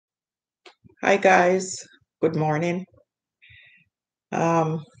Hi guys, good morning.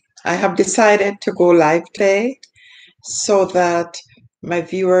 I have decided to go live today so that my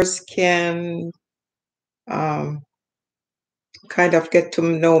viewers can um, kind of get to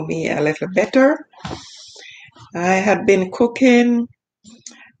know me a little better. I had been cooking.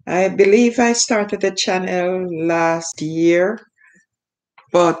 I believe I started the channel last year,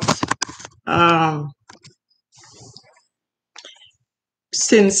 but um,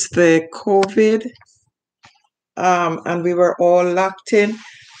 since the COVID and we were all locked in,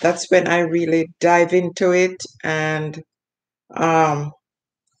 that's when I really dive into it and um,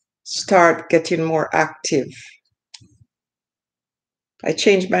 start getting more active. I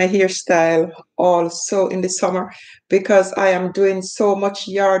changed my hairstyle also in the summer because I am doing so much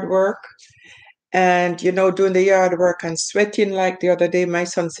yard work and, doing the yard work and sweating. Like the other day, my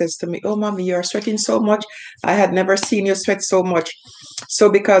son says to me, "Oh, mommy, you're sweating so much. I had never seen you sweat so much." So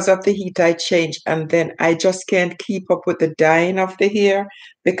because of the heat, I changed. And then I just can't keep up with the dyeing of the hair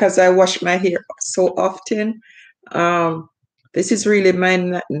because I wash my hair so often. Um, this is really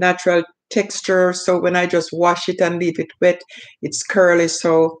my natural texture. So when I just wash it and leave it wet, it's curly.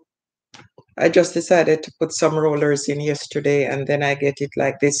 So I just decided to put some rollers in yesterday and then I get it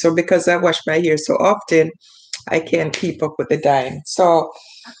like this. So because I wash my hair so often, I can't keep up with the dyeing. So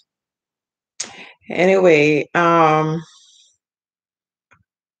anyway,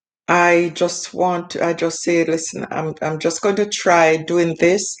 I just say, listen, I'm just going to try doing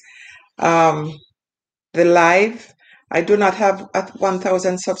this. The live, I do not have at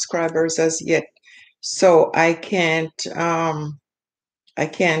 1,000 subscribers as yet. So I can't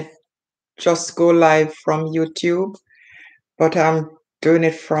just go live from YouTube, but I'm doing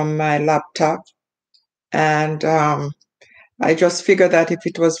it from my laptop. And I just figured that if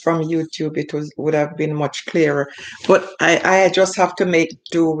it was from YouTube, would have been much clearer. But I just have to make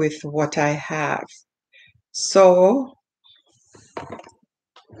do with what I have. So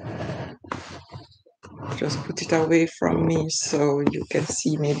just put it away from me so you can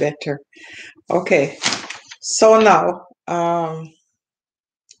see me better. Okay, so now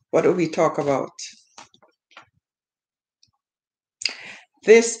what do we talk about?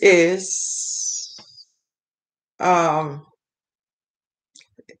 This is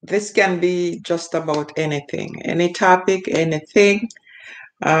this can be just about anything, any topic, anything.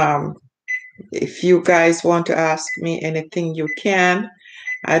 Um, if you guys want to ask me anything, you can.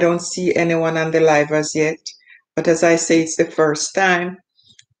 I don't see anyone on the live as yet, but as I say, it's the first time.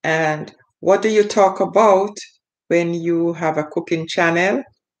 And what do you talk about when you have a cooking channel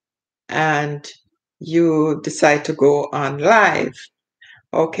and you decide to go on live?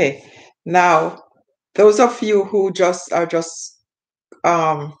 Okay, now those of you who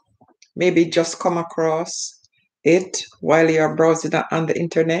maybe just come across it while you're browsing on the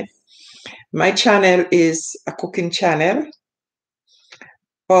internet, my channel is a cooking channel,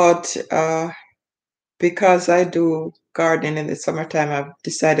 but because I do gardening in the summertime, I've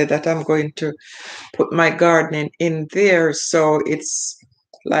decided that I'm going to put my gardening in there. So it's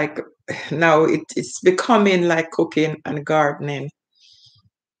like now it's becoming like cooking and gardening.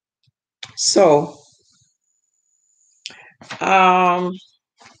 So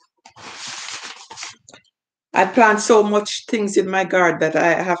I plant so much things in my garden that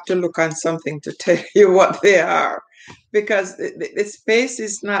I have to look on something to tell you what they are because the space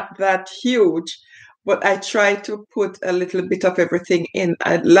is not that huge, but I try to put a little bit of everything in.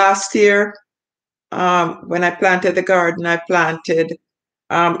 Last year, when I planted the garden, I planted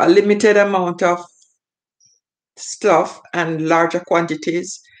a limited amount of stuff and larger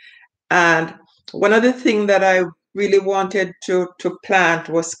quantities. And one of the things that I really wanted to plant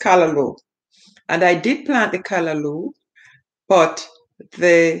was callaloo. And I did plant the callaloo, but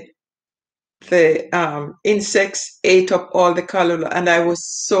the insects ate up all the callaloo, and I was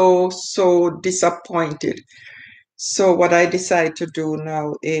so disappointed. So what I decided to do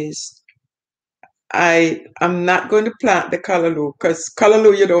now is I'm not going to plant the callaloo because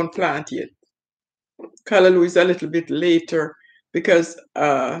callaloo you don't plant yet. Callaloo is a little bit later because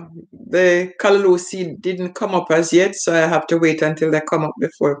the callaloo seed didn't come up as yet, so I have to wait until they come up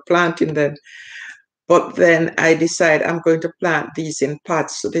before planting them. But then I decide I'm going to plant these in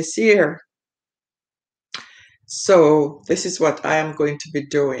pots this year. So this is what I am going to be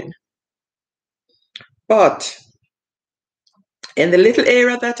doing. But in the little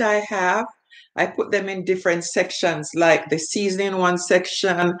area that I have, I put them in different sections, like the seasoning one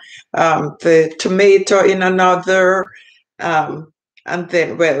section, the tomato in another, and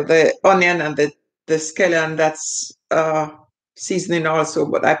then, well, the onion and the scallion, that's seasoning also,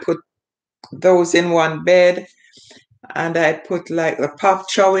 but I put those in one bed. and I put like the pop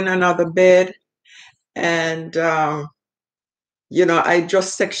chow in another bed, and I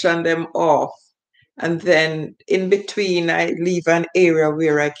just section them off, and then in between I leave an area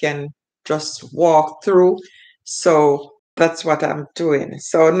where I can just walk through. So that's what I'm doing.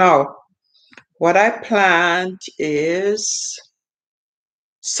 So now what I planned is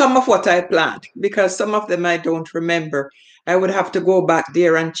some of what I planned, because some of them I don't remember. I would have to go back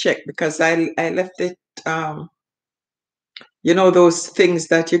there and check, because I left it, those things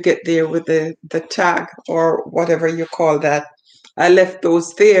that you get there with the tag or whatever you call that. I left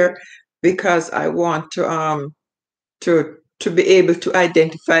those there because I want to be able to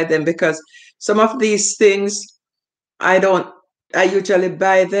identify them, because some of these things I don't I usually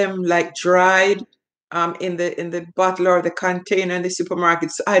buy them like dried in the bottle or the container in the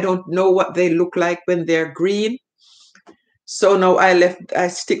supermarket. So I don't know what they look like when they're green. So now I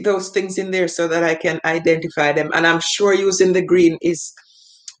stick those things in there so that I can identify them. And I'm sure using the green is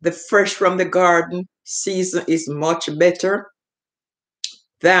the fresh from the garden season is much better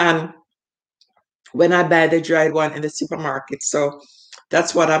than when I buy the dried one in the supermarket. So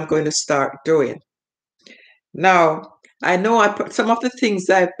that's what I'm going to start doing. Now, I know I put some of the things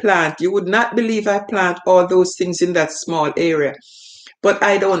I plant. You would not believe I plant all those things in that small area. But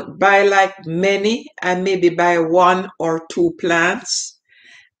I don't buy like many. I maybe buy one or two plants.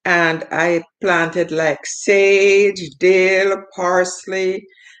 And I planted like sage, dill, parsley.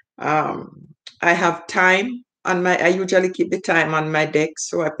 Um, I have thyme on I usually keep the thyme on my deck.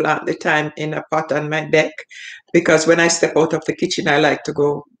 So I plant the thyme in a pot on my deck, because when I step out of the kitchen, I like to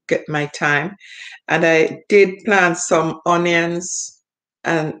go get my thyme. And I did plant some onions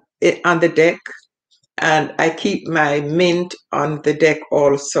on the deck, and I keep my mint on the deck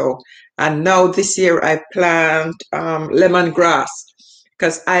also. And now this year I plant lemongrass,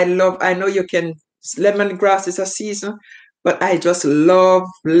 because I know lemongrass is a season, but I just love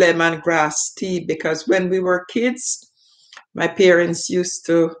lemongrass tea, because when we were kids, my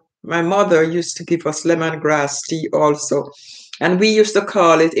mother used to give us lemongrass tea also. And we used to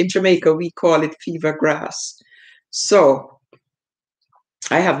call it, in Jamaica, we call it fever grass. So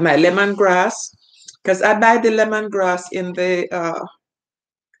I have my lemongrass, because I buy the lemongrass in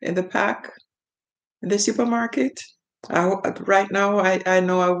the pack in the supermarket. Right now, I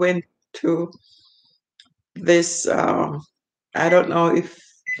know I went to this. I don't know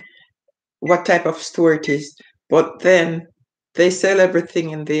what type of store it is, but then they sell everything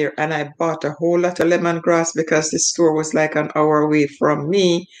in there, and I bought a whole lot of lemongrass because the store was like an hour away from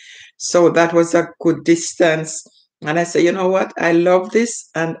me, so that was a good distance. And I say, you know what? I love this,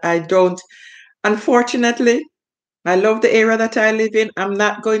 and I don't. Unfortunately, I love the area that I live in. I'm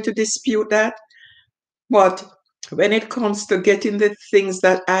not going to dispute that. But when it comes to getting the things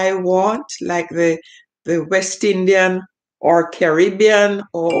that I want, like the West Indian or Caribbean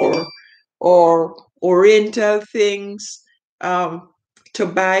or Oriental things to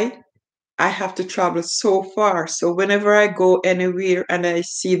buy, I have to travel so far. So whenever I go anywhere and I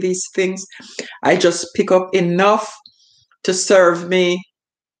see these things, I just pick up enough to serve me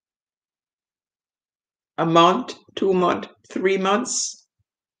a month, 2 months, 3 months.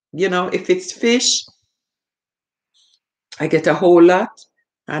 If it's fish, I get a whole lot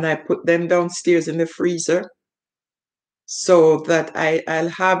and I put them downstairs in the freezer so that I'll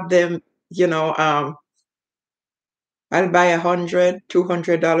have them, I'll buy $100,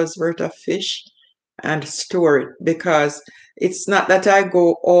 $200 worth of fish and store it, because it's not that I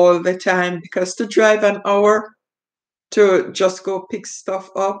go all the time, because to drive an hour to just go pick stuff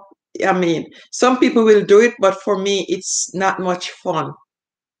up, I mean, some people will do it, but for me, it's not much fun,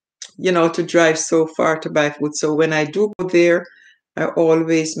 to drive so far to buy food. So when I do go there, I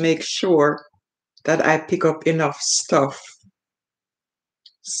always make sure that I pick up enough stuff.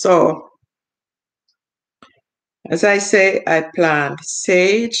 So, as I say, I plant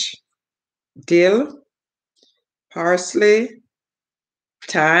sage, dill, parsley,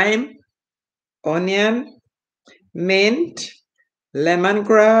 thyme, onion, mint,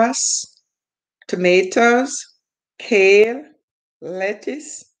 lemongrass, tomatoes, kale,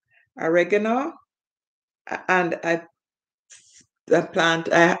 lettuce, oregano, and I plant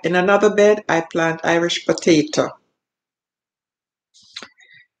in another bed. I plant Irish potato.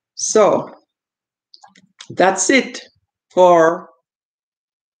 So that's it for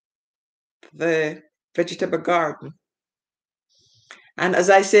the vegetable garden. And as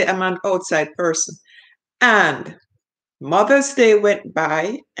I say, I'm an outside person. And Mother's Day went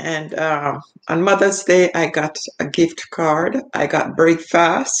by, and on Mother's Day, I got a gift card. I got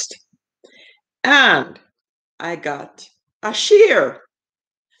breakfast, and I got a shear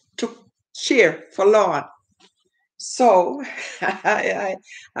to shear for lawn. So I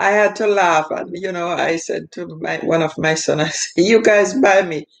had to laugh, and I said to one of my sons, I said, "You guys buy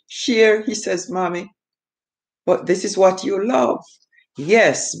me shear." He says, "Mommy, but this is what you love."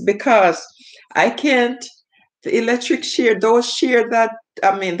 Yes, because I can't. The electric shear, those shear that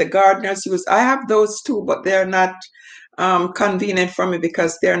the gardeners use, I have those too, but they're not convenient for me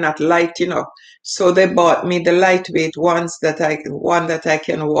because they're not light enough. So they bought me the lightweight ones one that I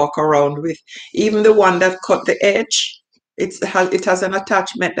can walk around with. Even the one that cut the edge, it has an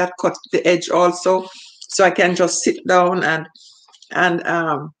attachment that cuts the edge also, so I can just sit down and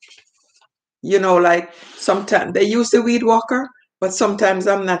like sometimes they use the weed walker, but sometimes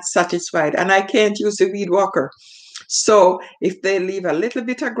I'm not satisfied and I can't use the weed walker. So if they leave a little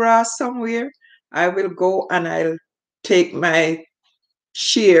bit of grass somewhere, I will go and I'll take my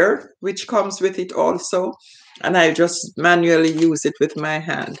shear, which comes with it also, and I just manually use it with my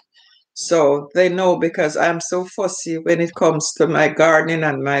hand. So they know, because I'm so fussy when it comes to my gardening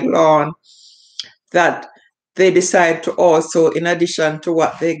and my lawn, that they decide to also, in addition to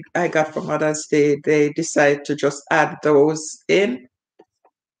what I got from others, they decide to just add those in,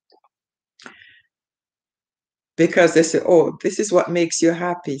 because they say, "Oh, this is what makes you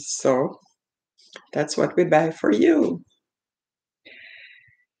happy, so that's what we buy for you."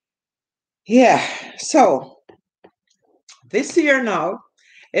 Yeah, so this year now,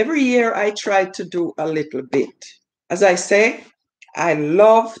 every year I try to do a little bit. As I say, I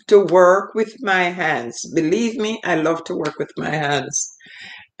love to work with my hands. Believe me, I love to work with my hands.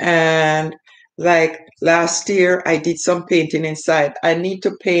 And like last year, I did some painting inside. I need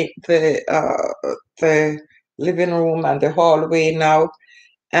to paint the living room and the hallway now.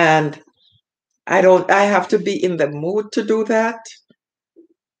 And I have to be in the mood to do that.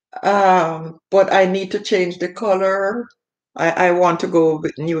 But I need to change the color. I want to go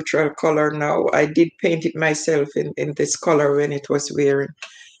with neutral color now. I did paint it myself in this color when it was wearing.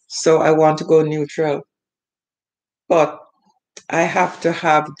 So I want to go neutral. But I have to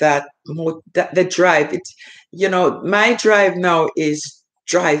have the drive. My drive now is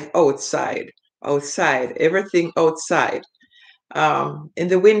drive outside, outside, everything outside. In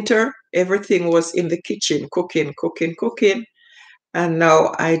the winter, everything was in the kitchen, cooking, cooking, cooking. And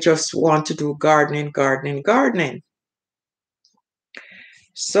now I just want to do gardening, gardening, gardening.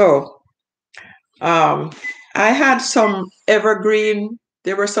 So um, I had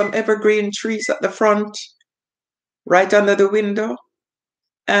there were some evergreen trees at the front, right under the window,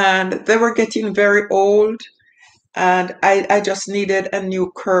 and they were getting very old. And I just needed a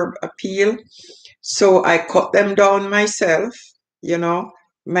new curb appeal. So I cut them down myself, you know.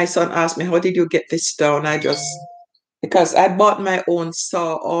 My son asked me, "How did you get this down?" Because I bought my own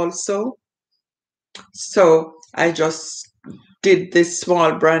saw also. So I just did these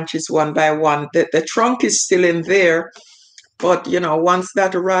small branches one by one. The trunk is still in there, but once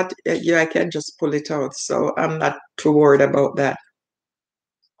that rot, yeah, I can just pull it out. So I'm not too worried about that.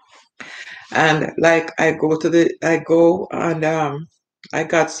 And like I go and I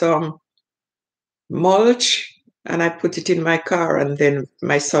got some mulch and I put it in my car. And then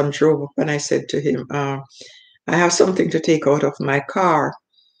my son drove up and I said to him, "I have something to take out of my car."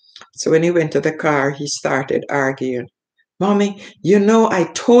 So when he went to the car, he started arguing. "Mommy, I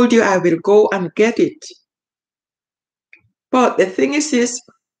told you I will go and get it." But the thing is,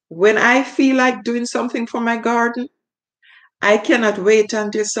 when I feel like doing something for my garden, I cannot wait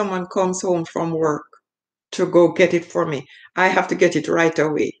until someone comes home from work to go get it for me. I have to get it right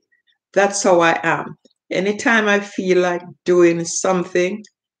away. That's how I am. Anytime I feel like doing something,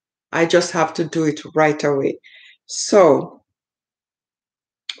 I just have to do it right away. So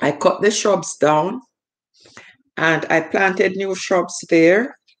I cut the shrubs down and I planted new shrubs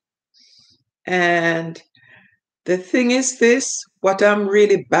there. And the thing is what I'm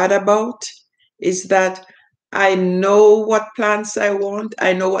really bad about is that I know what plants I want.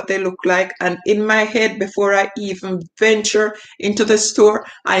 I know what they look like. And in my head, before I even venture into the store,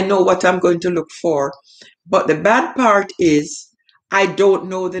 I know what I'm going to look for. But the bad part is I don't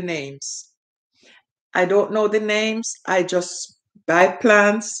know the names. I don't know the names. I just buy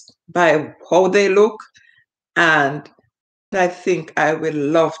plants by how they look, and I think I will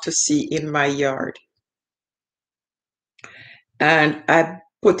love to see in my yard. And I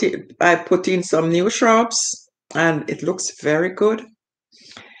put in some new shrubs and it looks very good.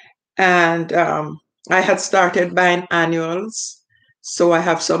 And I had started buying annuals, so I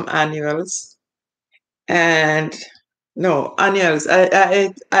have some annuals. And no, annuals.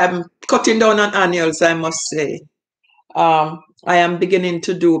 I'm cutting down on annuals, I must say. I am beginning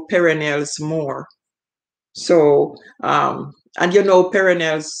to do perennials more. So, and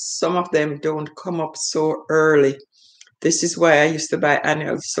perennials, some of them don't come up so early. This is why I used to buy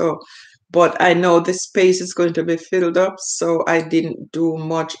annuals. So, but I know the space is going to be filled up, so I didn't do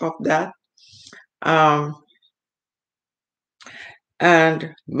much of that. Um,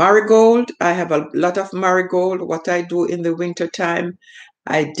 and marigold, I have a lot of marigold. What I do in the winter time,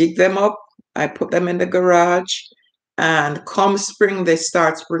 I dig them up, I put them in the garage, and come spring, they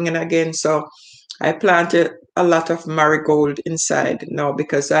start springing again. So I planted a lot of marigold inside now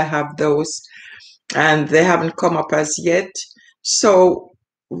because I have those and they haven't come up as yet. So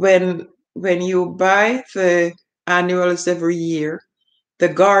when you buy the annuals every year, the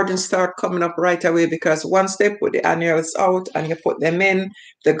gardens start coming up right away because once they put the annuals out and you put them in,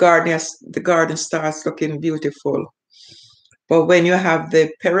 the garden starts looking beautiful. But when you have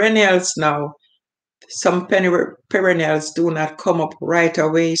the perennials now, some perennials do not come up right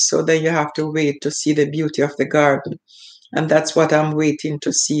away, so then you have to wait to see the beauty of the garden. And that's what I'm waiting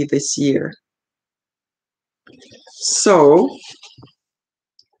to see this year. So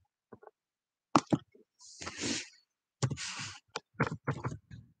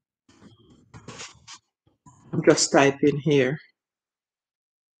I'm just typing here.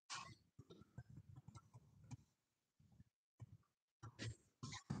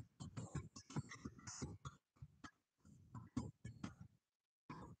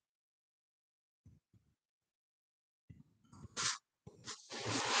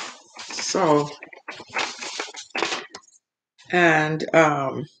 So, and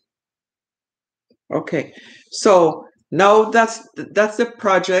okay. So now that's the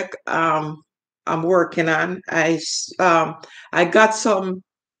project I'm working on. I got some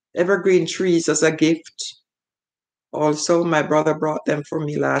evergreen trees as a gift. Also, my brother brought them for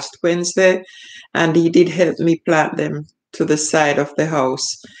me last Wednesday, and he did help me plant them to the side of the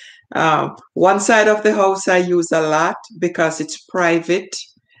house. One side of the house I use a lot because it's private,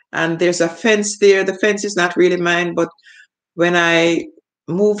 and there's a fence there. The fence is not really mine, but when I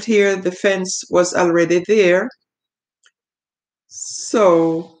moved here, the fence was already there.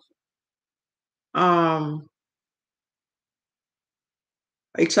 So um,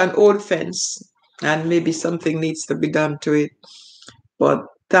 it's an old fence, and maybe something needs to be done to it. But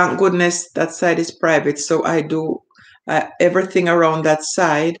thank goodness that side is private, so I do everything around that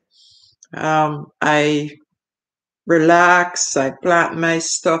side. I relax, I plant my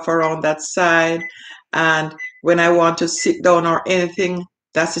stuff around that side, and when I want to sit down or anything,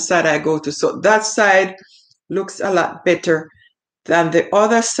 that's the side I go to. So that side looks a lot better than the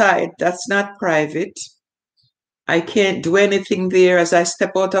other side that's not private. I can't do anything there as I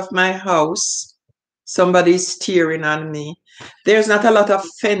step out of my house. Somebody's staring on me. There's not a lot of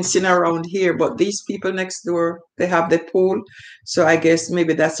fencing around here, but these people next door, they have the pool. So I guess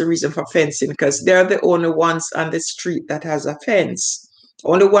maybe that's the reason for fencing because they're the only ones on the street that has a fence.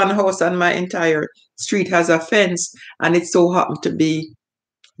 Only one house on my entire street has a fence, and it so happened to be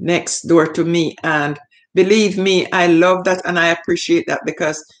next door to me. And believe me, I love that and I appreciate that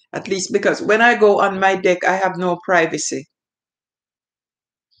because at least because when I go on my deck, I have no privacy.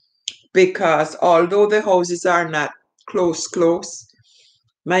 Because although the houses are not close,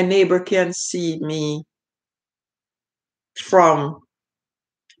 my neighbor can see me from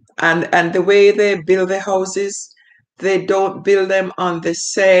and the way they build the houses, they don't build them on the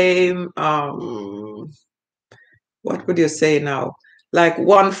same what would you say now? Like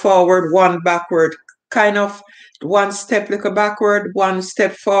one forward, one backward, kind of one step like a backward, one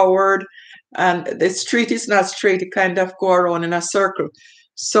step forward. And the street is not straight, it kind of go around in a circle.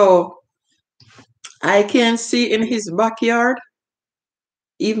 So I can see in his backyard,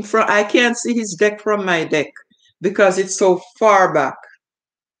 even from I can't see his deck from my deck because it's so far back.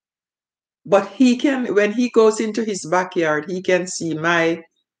 But he can, when he goes into his backyard, he can see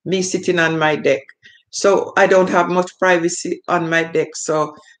me sitting on my deck. So I don't have much privacy on my deck.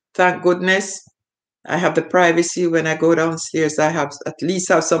 So thank goodness I have the privacy when I go downstairs. I have at least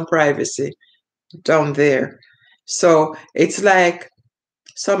have some privacy down there. So it's like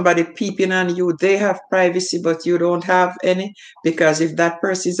somebody peeping on you. They have privacy, but you don't have any because if that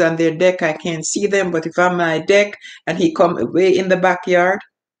person is on their deck, I can't see them. But if I'm on my deck and he come way in the backyard,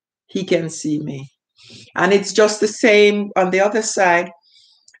 he can see me. And it's just the same on the other side.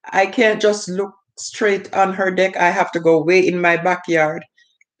 I can't just look straight on her deck. I have to go way in my backyard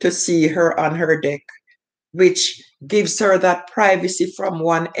to see her on her deck, which gives her that privacy from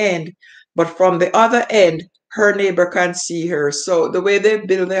one end. But from the other end, her neighbor can see her. So the way they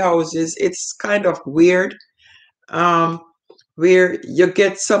build the houses, it's kind of weird. Um, where you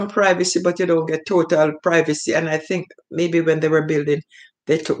get some privacy, but you don't get total privacy. And I think maybe when they were building,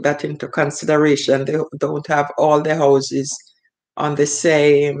 they took that into consideration. They don't have all the houses on the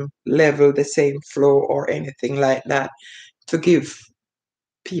same level, the same flow, or anything like that, to give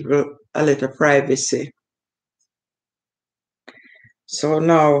people a little privacy. So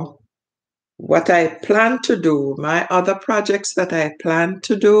now, what I plan to do, my other projects that I plan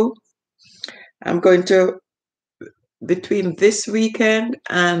to do, I'm going to, between this weekend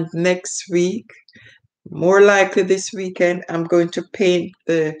and next week, more likely this weekend, I'm going to paint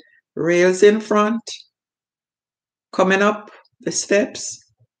the rails in front, coming up the steps.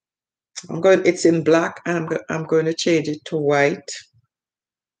 It's in black, and I'm going to change it to white.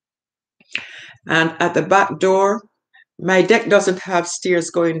 And at the back door, my deck doesn't have stairs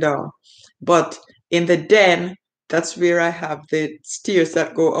going down, but in the den, that's where I have the stairs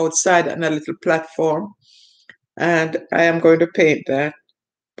that go outside and a little platform. And I am going to paint that.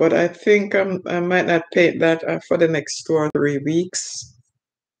 But I think I might not paint that for the next 2 or 3 weeks.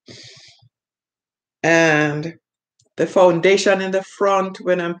 And the foundation in the front,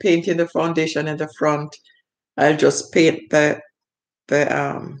 when I'm painting the foundation in the front, I'll just paint the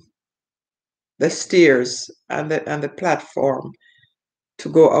stairs and the platform to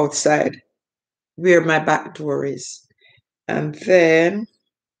go outside where my back door is. And then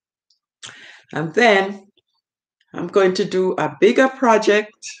I'm going to do a big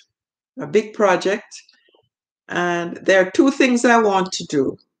project. And there are 2 things I want to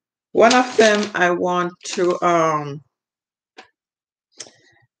do. One of them, I want to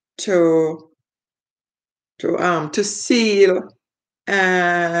seal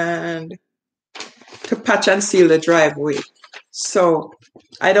and to patch and seal the driveway. So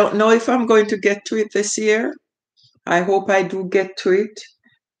I don't know if I'm going to get to it this year. I hope I do get to it,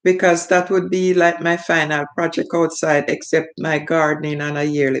 because that would be like my final project outside, except my gardening on a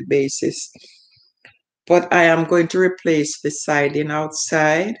yearly basis. But I am going to replace the siding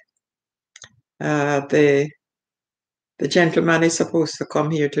outside. The gentleman is supposed to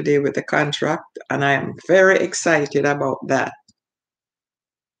come here today with the contract, and I am very excited about that.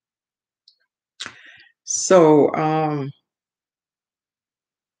 So,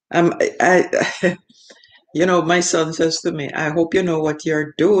 you know, my son says to me, I hope you know what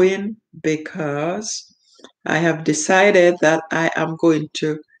you're doing, because I have decided that I am going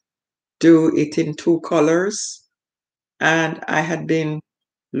to do it in 2 colors. And I had been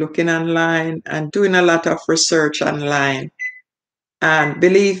looking online and doing a lot of research online. And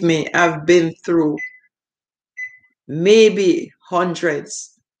believe me, I've been through maybe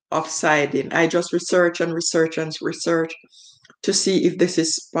hundreds of siding. I just research and research and research to see if this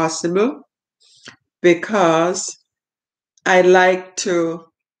is possible, because I like to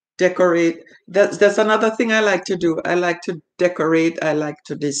decorate. That's another thing I like to do. I like to decorate. I like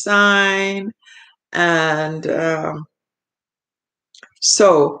to design. And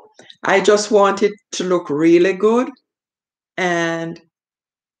so I just want it to look really good. And,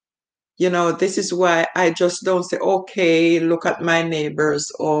 you know, this is why I just don't say, okay, look at my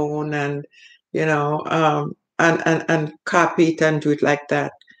neighbor's own, and, you know, and copy it and do it like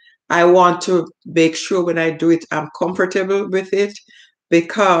that. I want to make sure when I do it, I'm comfortable with it,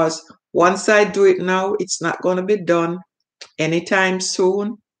 because once I do it now, it's not going to be done anytime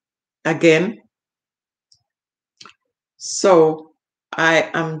soon again. So I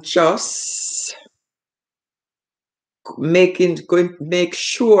am just going to make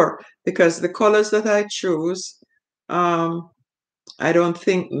sure, because the colors that I choose, I don't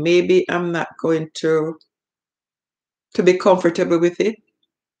think, maybe I'm not going to be comfortable with it.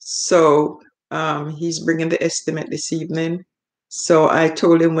 So he's bringing the estimate this evening. So I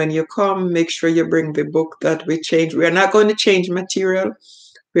told him, when you come, make sure you bring the book that we change. We're not going to change material.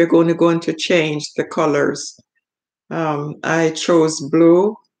 We're going to change the colors. I chose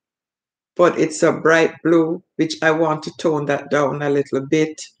blue, but it's a bright blue, which I want to tone that down a little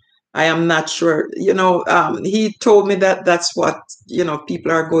bit. I am not sure, you know, he told me that that's what, you know,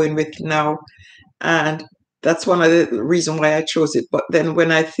 people are going with now. And that's one of the reasons why I chose it. But then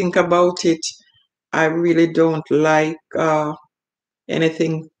when I think about it, I really don't like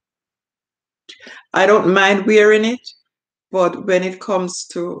anything. I don't mind wearing it, but when it comes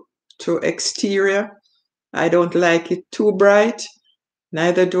to exterior, I don't like it too bright.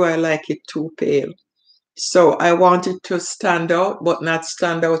 Neither do I like it too pale. So I want it to stand out, but not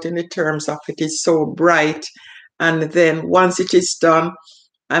stand out in the terms of it is so bright. And then once it is done,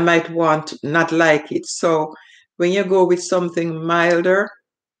 I might not like it. So when you go with something milder,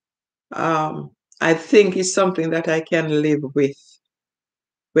 I think it's something that I can live with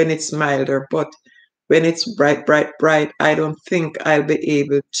when it's milder. But when it's bright, bright, bright, I don't think I'll be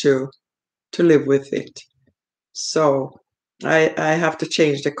able to live with it. So I have to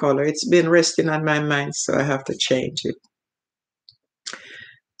change the color. It's been resting on my mind, so I have to change it.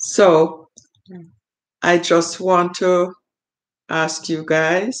 So I just want to ask you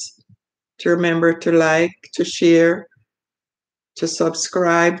guys to remember to like, to share, to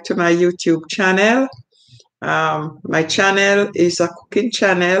subscribe to my YouTube channel. My channel is a cooking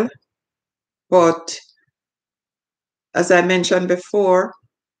channel, but as I mentioned before,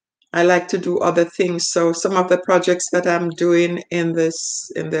 I like to do other things. So some of the projects that I'm doing in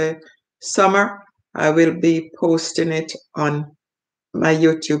the summer, I will be posting it on my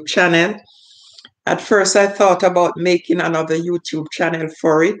YouTube channel. At first, I thought about making another YouTube channel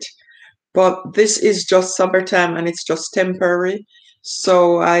for it, but this is just summertime and it's just temporary.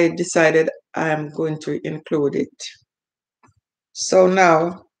 So I decided I'm going to include it. So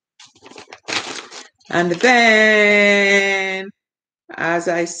now, and then, as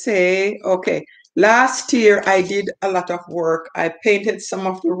I say, okay, last year I did a lot of work. I painted some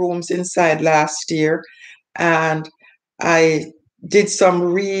of the rooms inside last year, and I did some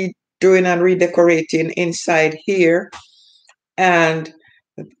redoing and redecorating inside here. And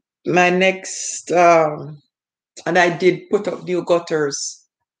my next, and I did put up new gutters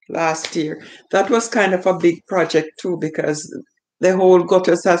last year. That was kind of a big project too, because the whole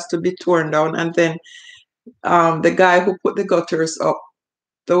gutters has to be torn down. And then the guy who put the gutters up,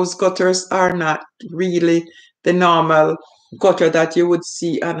 those gutters are not really the normal gutter that you would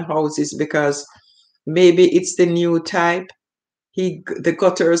see on houses, because maybe it's the new type. The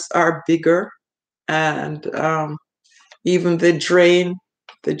gutters are bigger, and even the drain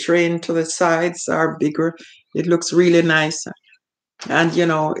to the sides are bigger. It looks really nice. And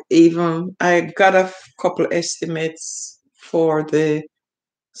even I got a couple estimates for the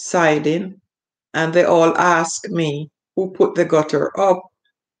siding, and they all ask me who put the gutter up,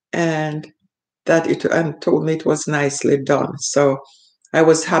 and told me it was nicely done. So I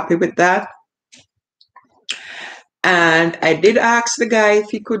was happy with that. And I did ask the guy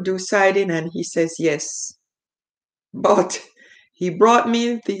if he could do siding, and he says yes. But he brought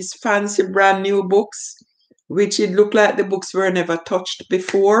me these fancy brand new books, which it looked like the books were never touched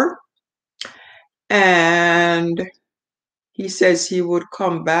before. And he says he would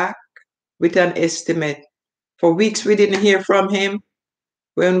come back with an estimate. For weeks we didn't hear from him.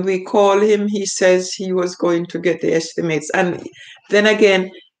 When we called him, he says he was going to get the estimates. And then again,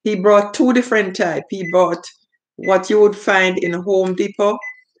 he brought two different types. He bought what you would find in Home Depot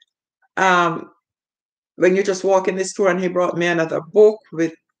when you just walk in the store, and he brought me another book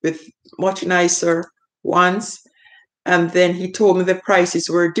with much nicer ones. And then he told me the prices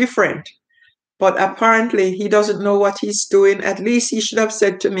were different. But apparently he doesn't know what he's doing. At least he should have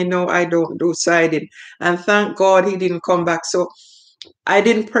said to me, no, I don't do siding. And thank God he didn't come back. So I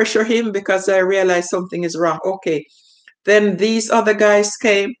didn't pressure him, because I realized something is wrong. Okay. Then these other guys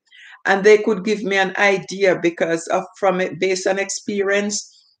came, and they could give me an idea because based on experience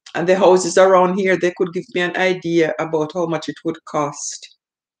and the houses around here, they could give me an idea about how much it would cost,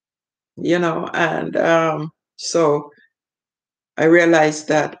 and so I realized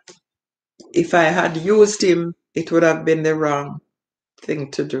that if I had used him, it would have been the wrong thing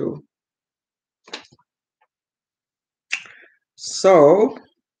to do. So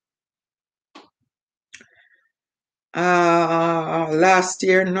last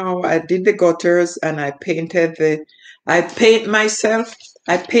year, no, I did the gutters, and I paint the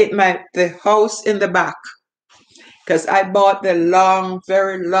house in the back, because I bought the long,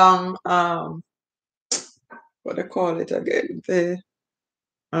 very long, what do I call it again?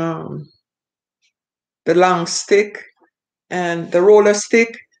 The long stick and the roller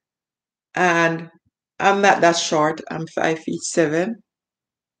stick, and I'm not that short. I'm 5'7",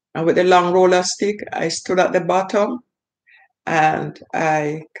 and with the long roller stick, I stood at the bottom, and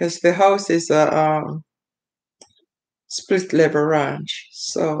because the house is a split level ranch,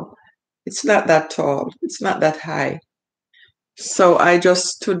 so it's not that tall, it's not that high. So I just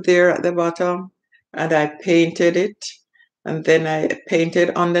stood there at the bottom, and I painted it, and then I painted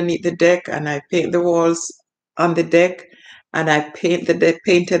underneath the deck, and I paint the walls on the deck, and I painted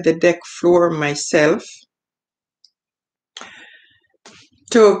the deck floor myself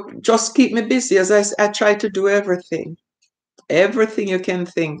to just keep me busy, as I try to do everything you can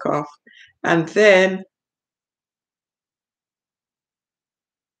think of. And then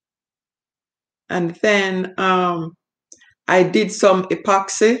I did some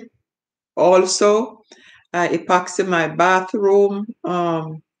epoxy also. I epoxy my bathroom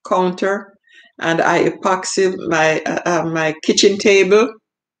counter, and I epoxy my kitchen table,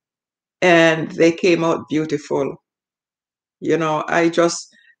 and they came out beautiful. I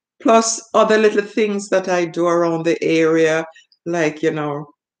just, plus other little things that I do around the area, like,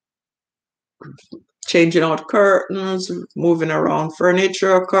 changing out curtains, moving around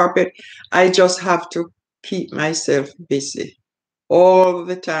furniture, carpet. I just have to keep myself busy all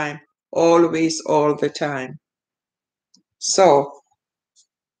the time, always, all the time. So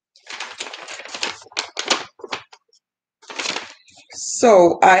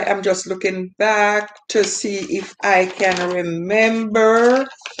I am just looking back to see if I can remember,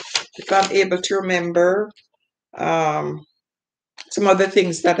 if I'm able to remember some of the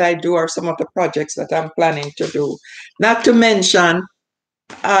things that I do or some of the projects that I'm planning to do. Not to mention,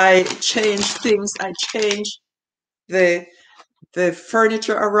 I change things. I change the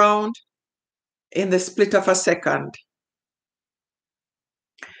furniture around in the split of a second.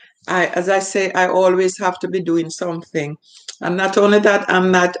 As I say, I always have to be doing something. And not only that,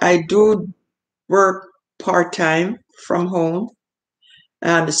 I do work part-time from home.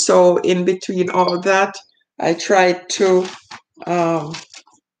 And so in between all that, I try to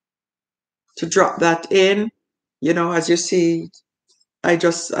drop that in. You know, as you see, I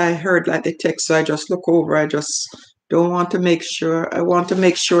heard like the text, so I just look over. I just don't want to make sure. I want to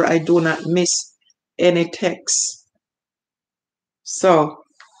make sure I do not miss any text. So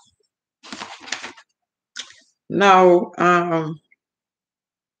now,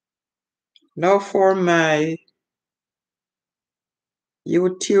 now for my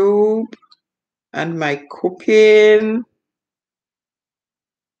YouTube and my cooking.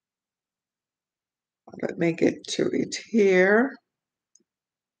 Let me get to it here.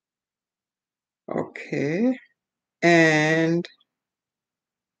 Okay. And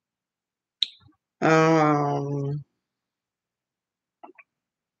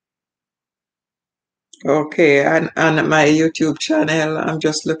okay, and my YouTube channel, I'm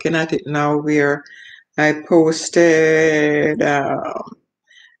just looking at it now where I posted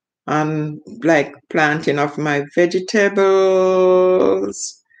on like planting of my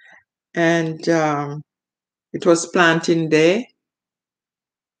vegetables, and it was planting day,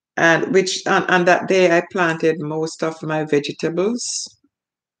 and on that day I planted most of my vegetables.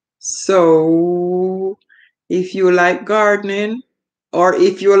 So if you like gardening or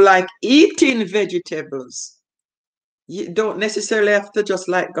if you like eating vegetables, you don't necessarily have to just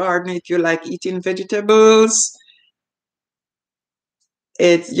like gardening. If you like eating vegetables,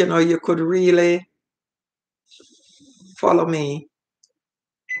 it's, you know, you could really follow me.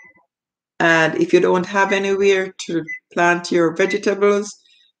 And if you don't have anywhere to plant your vegetables,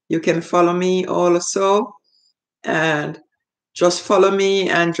 you can follow me also. And just follow me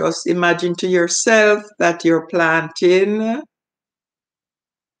and just imagine to yourself that you're planting.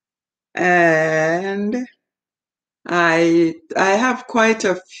 And I have quite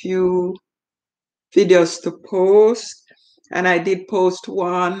a few videos to post, and I did post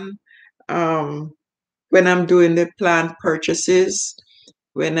one when I'm doing the plant purchases,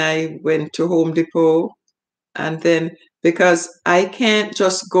 when I went to Home Depot, and then because I can't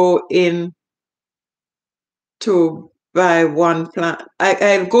just go in to buy one plant.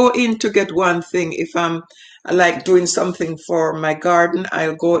 I'll go in to get one thing. If I'm like doing something for my garden,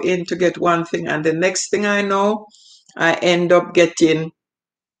 I'll go in to get one thing, and the next thing I know, I end up getting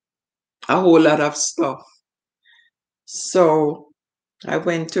a whole lot of stuff. So I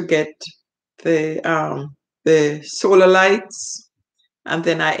went to get the solar lights, and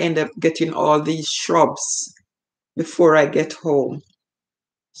then I end up getting all these shrubs before I get home.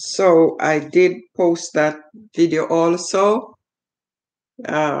 So I did post that video also.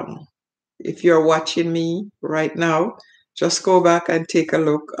 If you're watching me right now, just go back and take a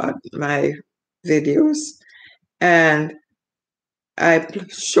look at my videos. And I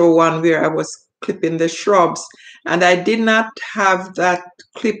show one where I was clipping the shrubs, and I did not have that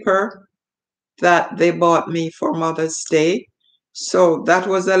clipper that they bought me for Mother's Day. So that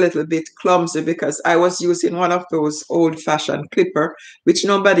was a little bit clumsy because I was using one of those old-fashioned clipper, which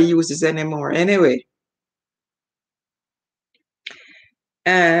nobody uses anymore anyway.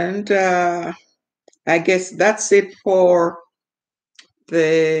 And I guess that's it for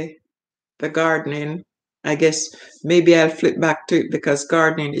the gardening. I guess maybe I'll flip back to it because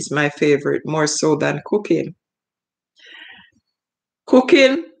gardening is my favorite more so than cooking.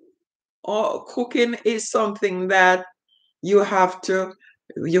 Cooking is something that you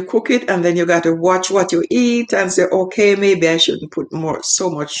cook it and then you got to watch what you eat and say, okay, maybe I shouldn't put so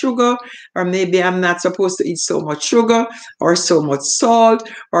much sugar, or maybe I'm not supposed to eat so much sugar or so much salt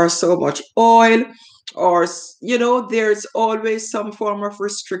or so much oil, or, you know, there's always some form of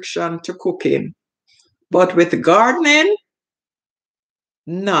restriction to cooking. But with gardening,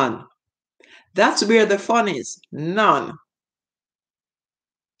 none. That's where the fun is. None.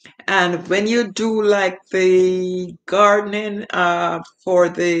 And when you do like the gardening for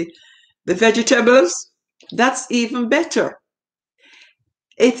the vegetables, That's even better.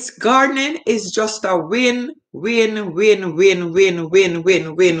 It's gardening is just a win, win, win, win, win, win,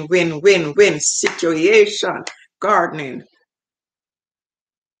 win, win, win, win, win situation. Gardening.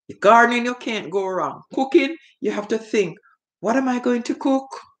 Gardening, you can't go wrong. Cooking, you have to think, what am I going to cook?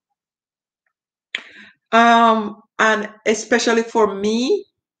 And especially for me,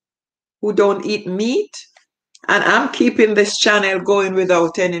 who don't eat meat, and I'm keeping this channel going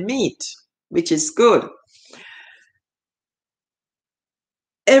without any meat, which is good.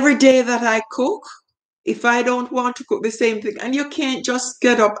 Every day that I cook, if I don't want to cook the same thing, and you can't just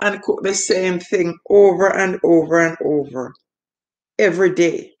get up and cook the same thing over and over and over every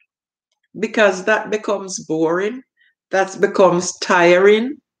day, because that becomes boring, that becomes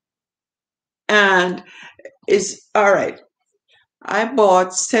tiring, and is all right. I bought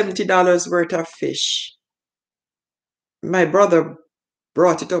 $70 worth of fish. My brother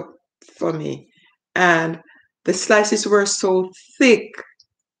brought it up for me, and the slices were so thick.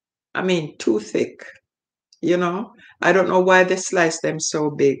 I mean, too thick, you know. I don't know why they sliced them so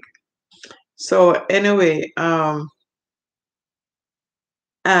big. So anyway,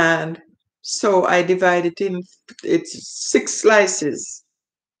 and so I divided it's 6 slices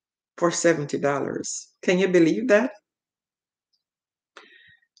for $70. Can you believe that?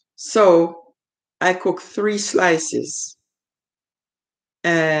 So I cooked 3 slices,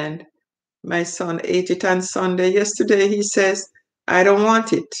 and my son ate it on Sunday. Yesterday he says, I don't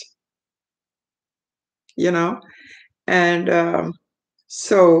want it, you know? And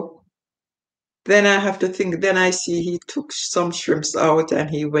so then I have to think, then I see he took some shrimps out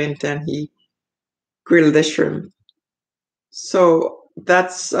and he went and he grilled the shrimp. So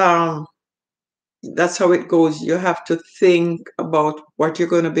that's how it goes. You have to think about what you're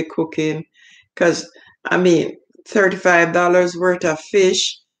going to be cooking, because I mean, $35 worth of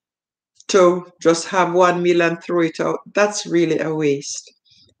fish to just have one meal and throw it out, that's really a waste.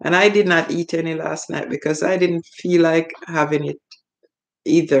 And I did not eat any last night because I didn't feel like having it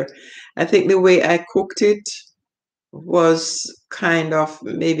either. I think the way I cooked it was kind of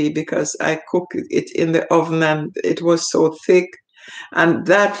maybe because I cooked it in the oven and it was so thick. And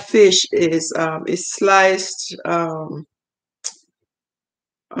that fish is sliced um,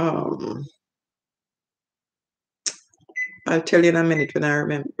 I'll tell you in a minute when I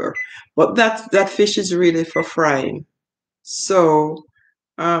remember. But that fish is really for frying. So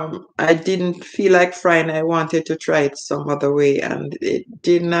I didn't feel like frying. I wanted to try it some other way, and it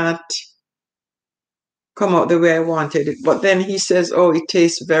did not come out the way I wanted it. But then he says, oh, it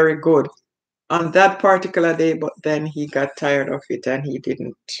tastes very good on that particular day, but then he got tired of it and he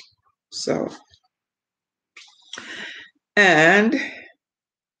didn't. So, and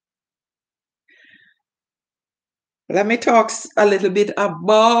let me talk a little bit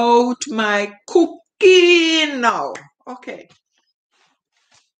about my cooking now. Okay.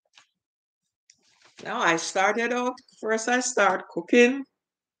 Now I started out, first I start cooking,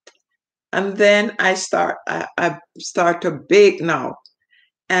 and then I start to bake now.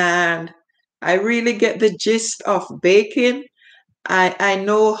 And I really get the gist of baking. I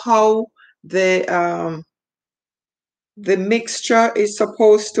know how the mixture is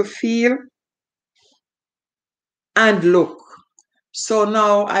supposed to feel and look. So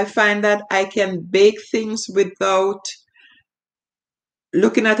now I find that I can bake things without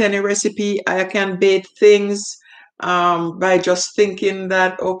looking at any recipe. I can bake things by just thinking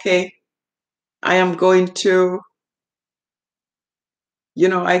that, okay, I am going to,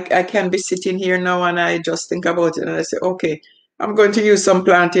 I can be sitting here now and I just think about it and I say, okay, I'm going to use some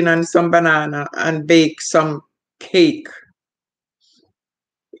plantain and some banana and bake some cake.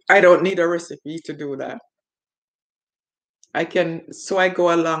 I don't need a recipe to do that. So I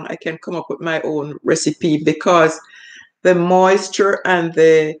go along, I can come up with my own recipe because the moisture and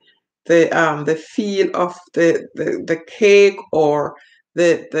the feel of the cake or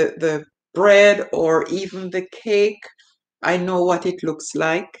the bread or even the cake, I know what it looks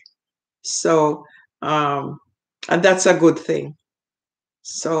like. So and that's a good thing.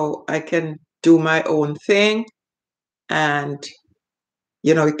 So I can do my own thing, and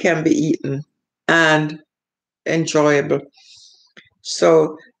it can be eaten and enjoyable.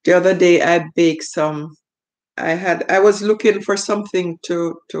 So the other day I baked some. I was looking for something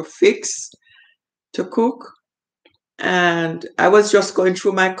to fix, to cook, and I was just going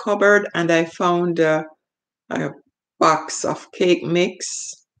through my cupboard and I found a box of cake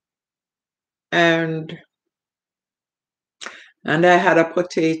mix, and I had a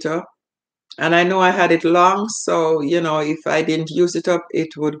potato, and I know I had it long, so if I didn't use it up,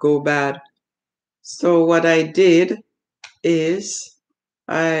 it would go bad. So what I did is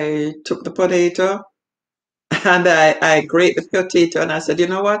I took the potato And I grate the potato and I said, you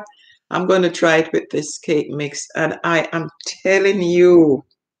know what? I'm going to try it with this cake mix. And I am telling you,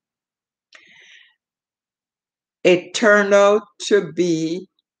 it turned out to be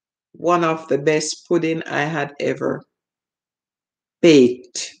one of the best pudding I had ever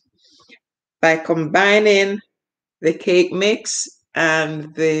baked. By combining the cake mix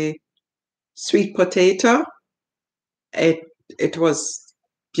and the sweet potato, it it was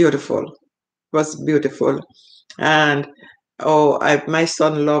beautiful. It was beautiful. And oh, my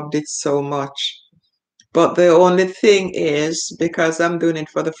son loved it so much. But the only thing is, because I'm doing it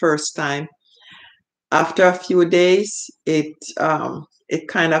for the first time, after a few days, it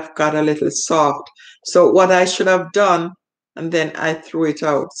kind of got a little soft. So what I should have done, and then I threw it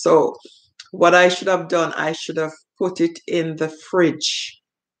out. So what I should have done, I should have put it in the fridge.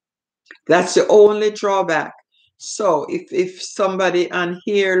 That's the only drawback. So if somebody on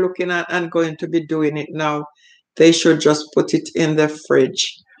here looking at and going to be doing it now, they should just put it in the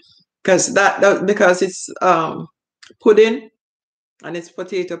fridge. Because because it's pudding, and it's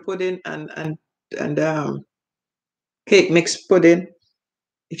potato pudding and cake mix pudding.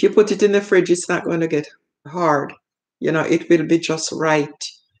 If you put it in the fridge, it's not going to get hard. You know, it will be just right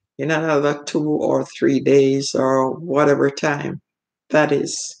in another 2 or 3 days or whatever time that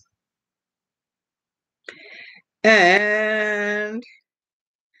is. And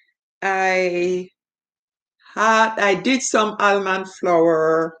I I did some almond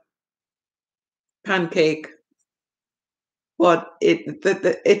flour pancake, but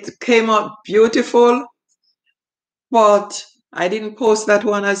it came out beautiful. But I didn't post that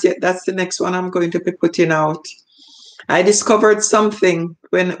one as yet. That's the next one I'm going to be putting out. I discovered something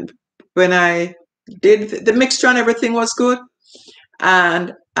when I did the mixture and everything was good,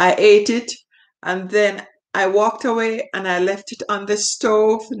 and I ate it, and then I walked away and I left it on the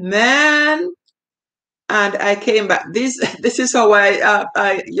stove, man. And I came back. This is how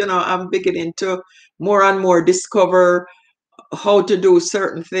I'm beginning to more and more discover how to do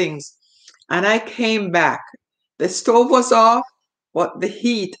certain things. And I came back. The stove was off, but the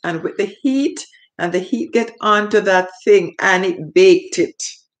heat, and with the heat, and the heat get onto that thing, and it baked it.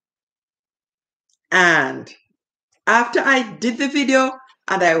 And after I did the video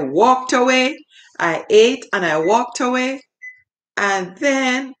and I walked away, I ate and I walked away, and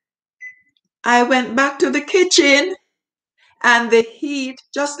then I went back to the kitchen, and the heat,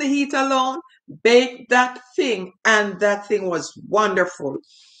 just the heat alone, baked that thing, and that thing was wonderful.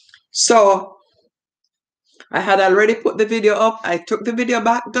 So I had already put the video up. I took the video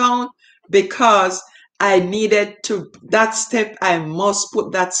back down because I needed that step, I must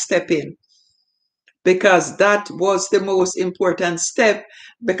put that step in, because that was the most important step,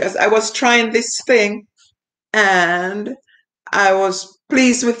 because I was trying this thing and I was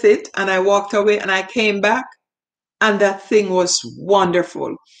pleased with it, and I walked away and I came back and that thing was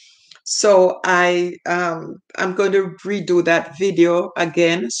wonderful. So I'm going to redo that video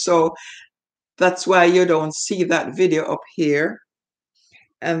again. So that's why you don't see that video up here.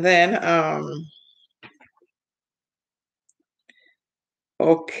 And then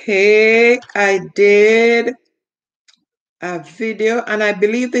okay, I did a video, and I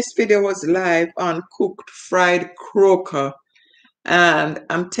believe this video was live on cooked fried croaker. And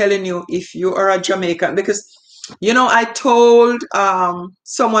I'm telling you, if you are a Jamaican, because I told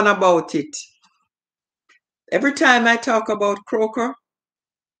someone about it. Every time I talk about croaker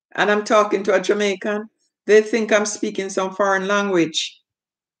and I'm talking to a Jamaican, they think I'm speaking some foreign language.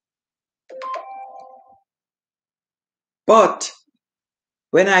 But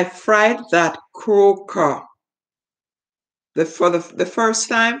when I fried that croaker for the first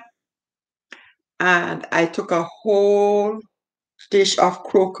time, and I took a whole dish of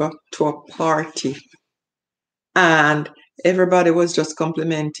croaker to a party, and everybody was just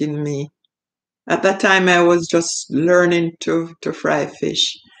complimenting me. At that time, I was just learning to fry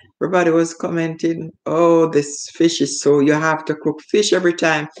fish. Everybody was commenting, oh, this fish is so, you have to cook fish every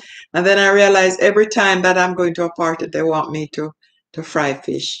time. And then I realized every time that I'm going to a party, they want me to fry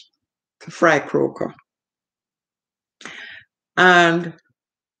fish, to fry croaker. And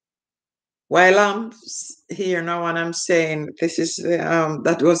while I'm here now and I'm saying this is,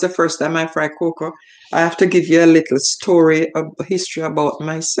 that was the first time I fried croaker, I have to give you a little story, a history about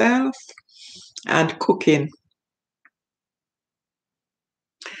myself and cooking.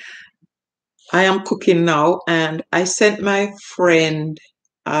 I am cooking now, and I sent my friend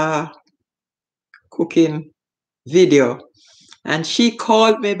a cooking video, and she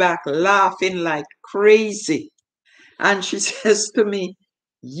called me back laughing like crazy. And she says to me,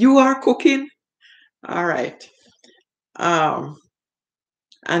 "You are cooking?" All right. And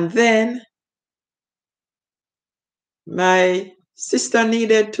then my sister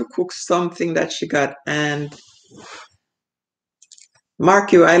needed to cook something that she got, and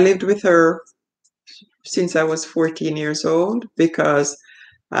mark you, I lived with her since I was 14 years old because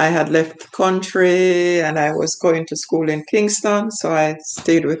I had left the country and I was going to school in Kingston, so I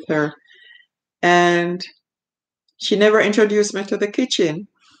stayed with her. And she never introduced me to the kitchen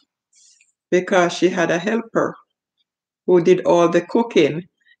because she had a helper who did all the cooking.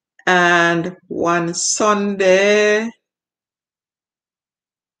 And one Sunday,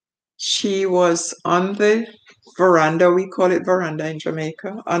 she was on the veranda, we call it veranda in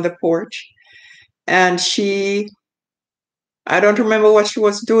Jamaica, on the porch. And I don't remember what she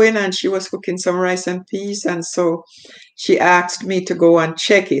was doing, and she was cooking some rice and peas. And so she asked me to go and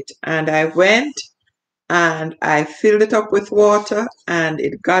check it. And I went and I filled it up with water, and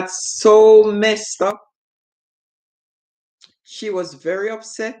it got so messed up. She was very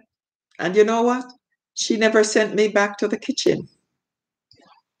upset. And you know what? She never sent me back to the kitchen.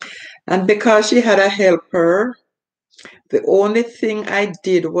 And because she had a helper, the only thing I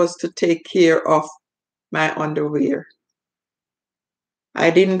did was to take care of my underwear. I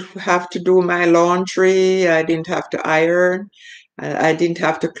didn't have to do my laundry. I didn't have to iron. I didn't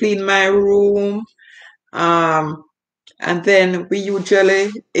have to clean my room. Um, and then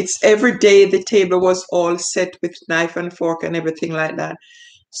it's every day the table was all set with knife and fork and everything like that.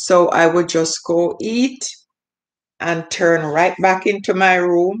 So I would just go eat and turn right back into my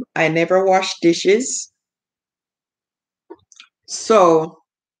room. I never washed dishes. So,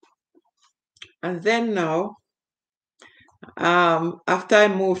 and then now, after I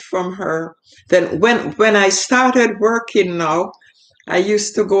moved from her, then when I started working now, I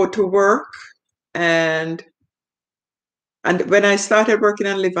used to go to work, and when I started working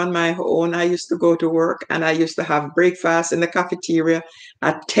and live on my own, I used to go to work and I used to have breakfast in the cafeteria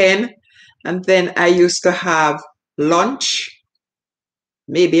at 10, and then I used to have lunch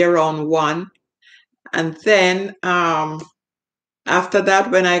maybe around 1, and then after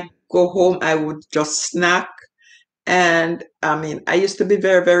that, when I go home, I would just snack. And I mean, I used to be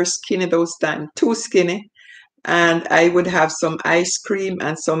very, very skinny those times, too skinny. And I would have some ice cream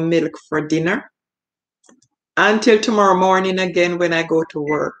and some milk for dinner until tomorrow morning again when I go to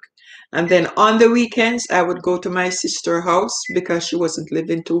work. And then on the weekends, I would go to my sister's house because she wasn't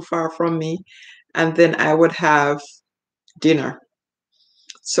living too far from me. And then I would have dinner.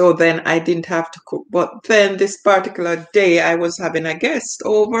 So then I didn't have to cook. But then this particular day, I was having a guest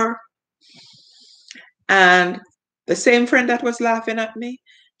over. And the same friend that was laughing at me,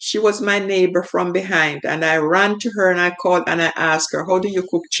 she was my neighbor from behind. And I ran to her and I called and I asked her, how do you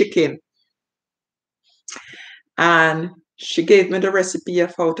cook chicken? And she gave me the recipe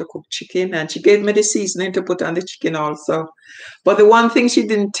of how to cook chicken, and she gave me the seasoning to put on the chicken also. But the one thing she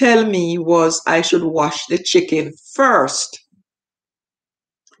didn't tell me was I should wash the chicken first.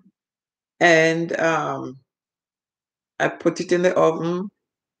 And I put it in the oven.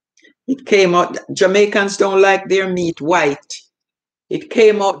 It came out, Jamaicans don't like their meat white. It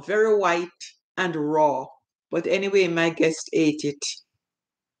came out very white and raw. But anyway, my guest ate it.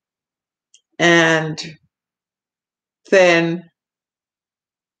 And then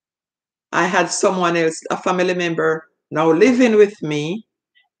I had someone else, a family member, now living with me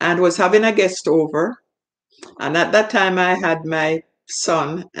and was having a guest over. And at that time, I had my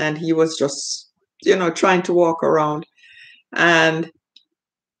son, and he was just, trying to walk around. And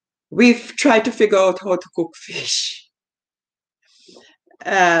we've tried to figure out how to cook fish.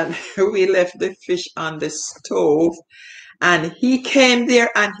 And we left the fish on the stove, and he came there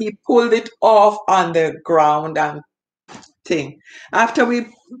and he pulled it off on the ground and thing. After we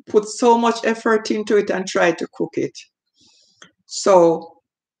put so much effort into it and tried to cook it. So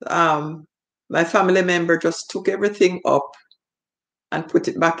my family member just took everything up and put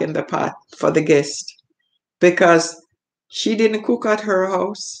it back in the pot for the guest because she didn't cook at her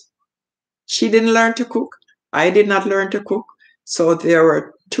house. She didn't learn to cook. I did not learn to cook. So there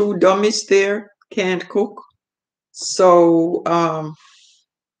were two dummies there, can't cook. So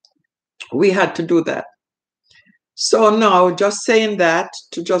we had to do that. So now, just saying that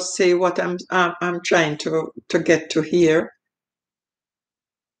to just say what I'm trying to get to here.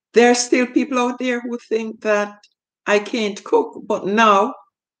 There are still people out there who think that I can't cook, but now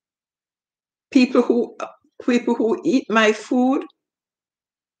people who eat my food,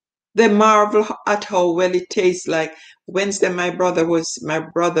 they marvel at how well it tastes. Like Wednesday, my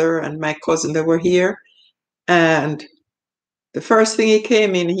brother and my cousin, they were here, and the first thing he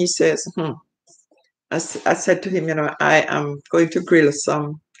came in, he says, I said to him, I am going to grill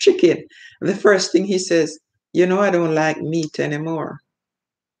some chicken. And the first thing he says, I don't like meat anymore.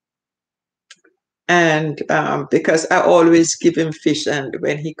 And because I always give him fish, and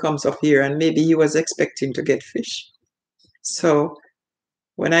when he comes up here, and maybe he was expecting to get fish. So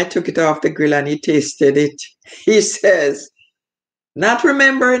when I took it off the grill and he tasted it, he says, not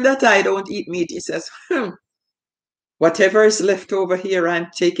remembering that I don't eat meat, he says, whatever is left over here, I'm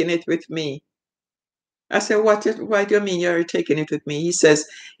taking it with me. I said, why do you mean you're taking it with me? He says,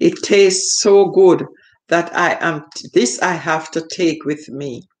 it tastes so good that I have to take with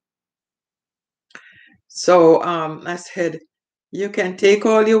me. So I said, you can take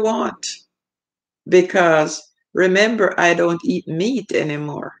all you want, because remember, I don't eat meat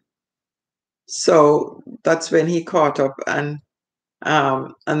anymore. So that's when he caught up, and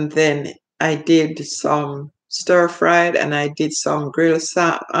then I did some stir fried, and I did some grilled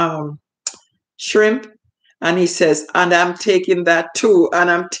shrimp. And he says, and I'm taking that too,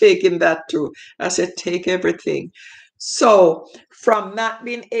 and I'm taking that too. I said, take everything. So from not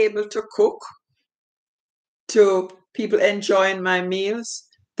being able to cook to people enjoying my meals,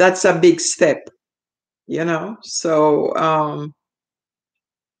 that's a big step, you know. So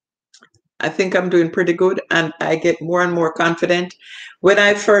I think I'm doing pretty good, and I get more and more confident. When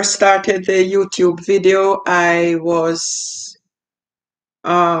I first started the YouTube video, I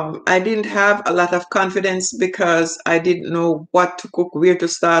didn't have a lot of confidence because I didn't know what to cook, where to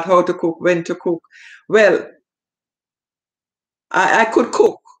start, how to cook, when to cook. Well, I could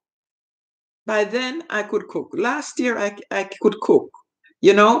cook. By then, I could cook. Last year, I could cook,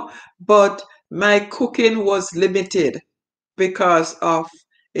 you know, but my cooking was limited because of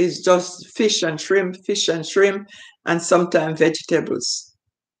it's just fish and shrimp, and sometimes vegetables.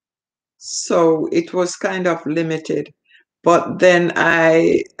 So it was kind of limited. But then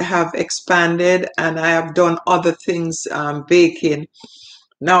I have expanded, and I have done other things, baking.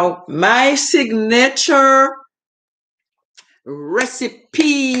 Now, my signature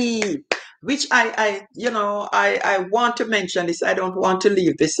recipe, which I want to mention this, I don't want to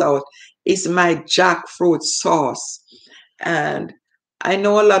leave this out, is my jackfruit sauce. And I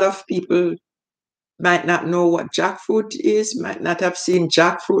know a lot of people might not know what jackfruit is, might not have seen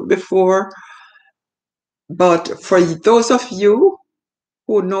jackfruit before. But for those of you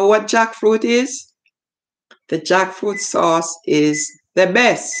who know what jackfruit is, the jackfruit sauce is the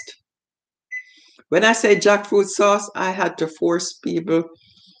best. When I say jackfruit sauce, I had to force people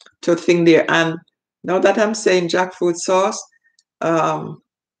to think there. And now that I'm saying jackfruit sauce, my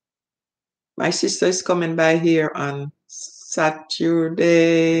sister is coming by here on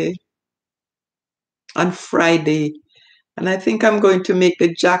Saturday, on Friday, and I think I'm going to make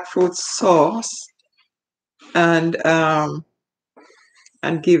the jackfruit sauce and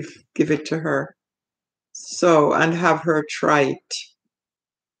give it to her. So, and have her try it.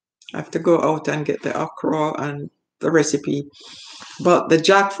 I have to go out and get the okra and the recipe. But the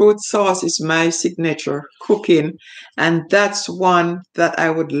jackfruit sauce is my signature cooking, and that's one that I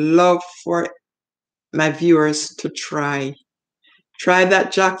would love for my viewers to try. Try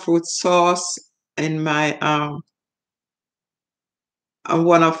that jackfruit sauce in my on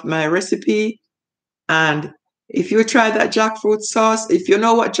one of my recipe. And if you try that jackfruit sauce, if you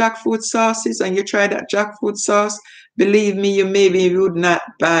know what jackfruit sauce is and you try that jackfruit sauce, believe me, you maybe would not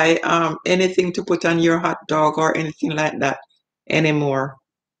buy anything to put on your hot dog or anything like that anymore.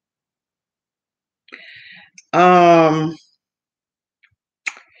 And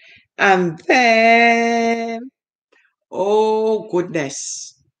then, oh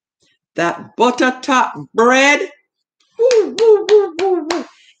goodness, that butter top bread, woo, woo, woo, woo, woo.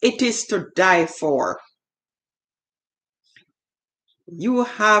 It is to die for. You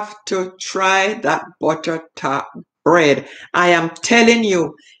have to try that butter top bread. I am telling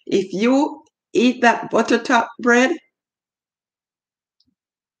you, if you eat that butter top bread,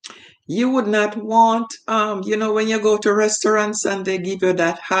 you would not want, when you go to restaurants and they give you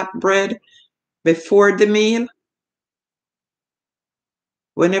that hot bread before the meal,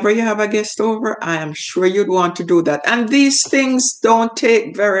 whenever you have a guest over, I am sure you'd want to do that. And these things don't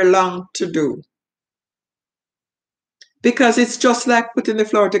take very long to do, because it's just like putting the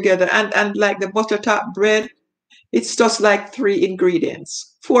flour together, and like the butter top bread, it's just like 4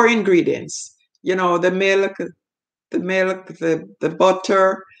 ingredients. You know, the milk, the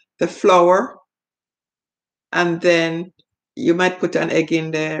butter, the flour, and then you might put an egg in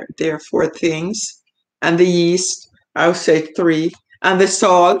there 4 things, and the yeast, I would say 3, and the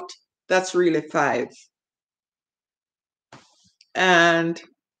salt, that's really 5. And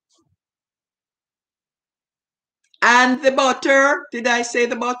the butter, did I say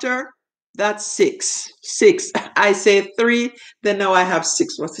the butter? That's 6. 6. I say 3, then now I have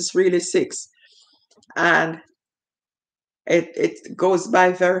 6. What is really 6? And it goes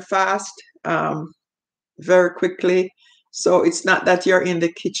by very fast. very quickly. So it's not that you're in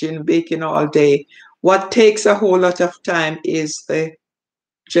the kitchen baking all day. What takes a whole lot of time is the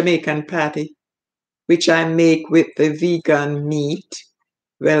Jamaican patty, which I make with the vegan meat.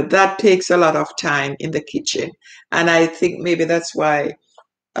 Well, that takes a lot of time in the kitchen. And I think maybe that's why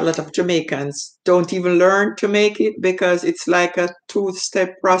a lot of Jamaicans don't even learn to make it, because it's like a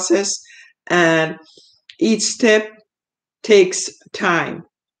two-step process, and each step takes time.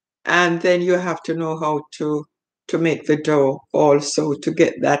 And then you have to know how to make the dough also to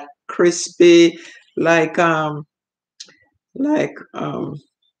get that crispy, like like um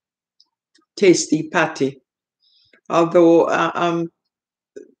tasty patty. Although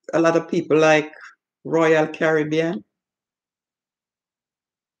a lot of people like Royal Caribbean,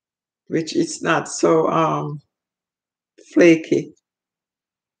 which is not so flaky.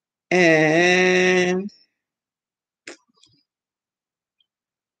 And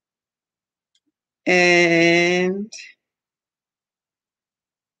and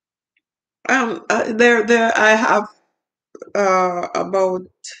there I have about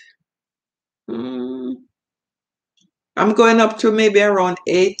mm, I'm going up to maybe around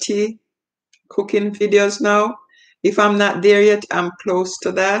 80 cooking videos now. If I'm not there yet, I'm close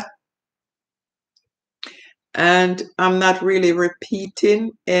to that. And I'm not really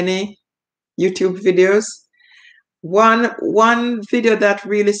repeating any YouTube videos. One video that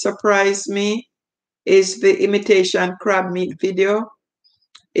really surprised me is the imitation crab meat video.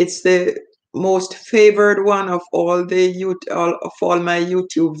 It's the most favored one of all my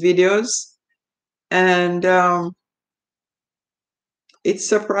YouTube videos, and it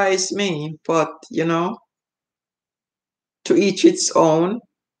surprised me. But to each its own.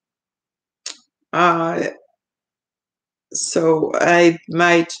 So I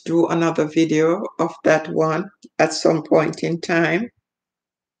might do another video of that one at some point in time.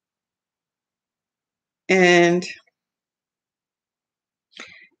 And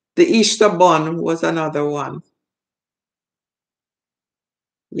the Easter bun was another one.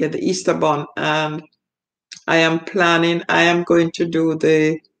 Yeah, the Easter bun. And I am going to do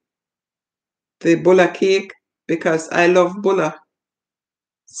the bulla cake because I love bulla.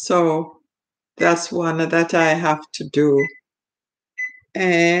 So that's one that I have to do.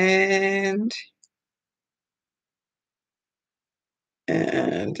 And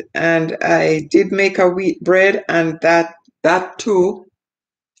I did make a wheat bread, and that too,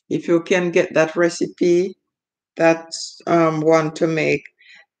 if you can get that recipe, that's one to make.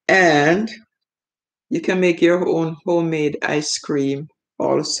 And you can make your own homemade ice cream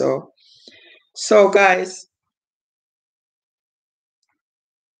also. So guys,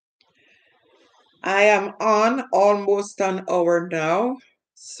 I am on almost an hour now.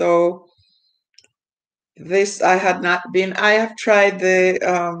 So this I have tried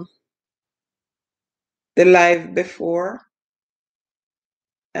the live before,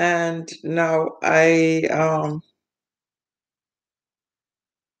 and now I've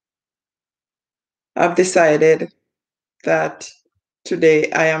decided that today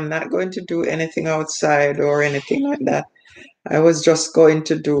I am not going to do anything outside or anything like that. I was just going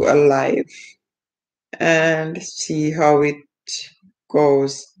to do a live and see how it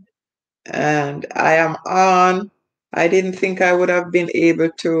goes. And I am on. I didn't think I would have been able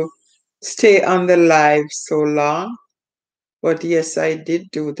to stay on the live so long, but yes, I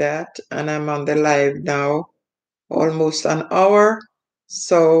did do that, and I'm on the live now almost an hour.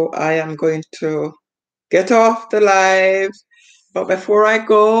 So I am going to get off the live. But before I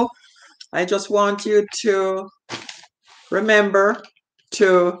go, I just want you to remember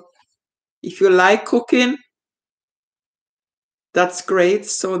to, if you like cooking, that's great.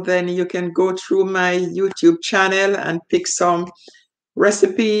 So then you can go through my YouTube channel and pick some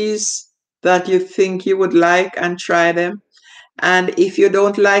recipes that you think you would like and try them. And if you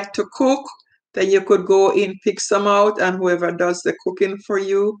don't like to cook, then you could go in, pick some out, and whoever does the cooking for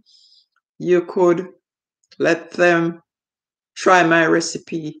you, you could let them try my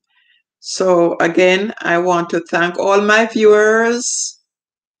recipe. So again, I want to thank all my viewers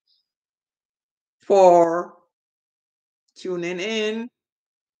for tuning in.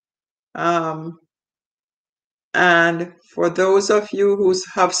 And for those of you who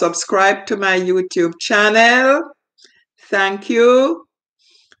have subscribed to my YouTube channel, thank you.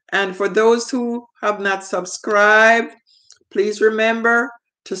 And for those who have not subscribed, please remember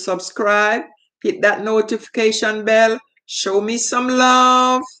to subscribe, hit that notification bell, show me some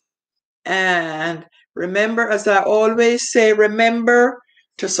love. And remember, as I always say, remember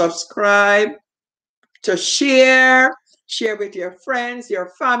to subscribe, to share with your friends, your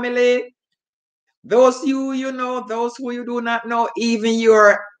family, those you know, those who you do not know, even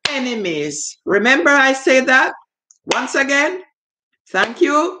your enemies. Remember I say that once again. Thank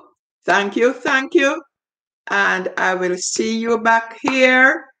you, thank you, thank you. And I will see you back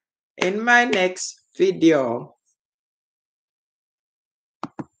here in my next video.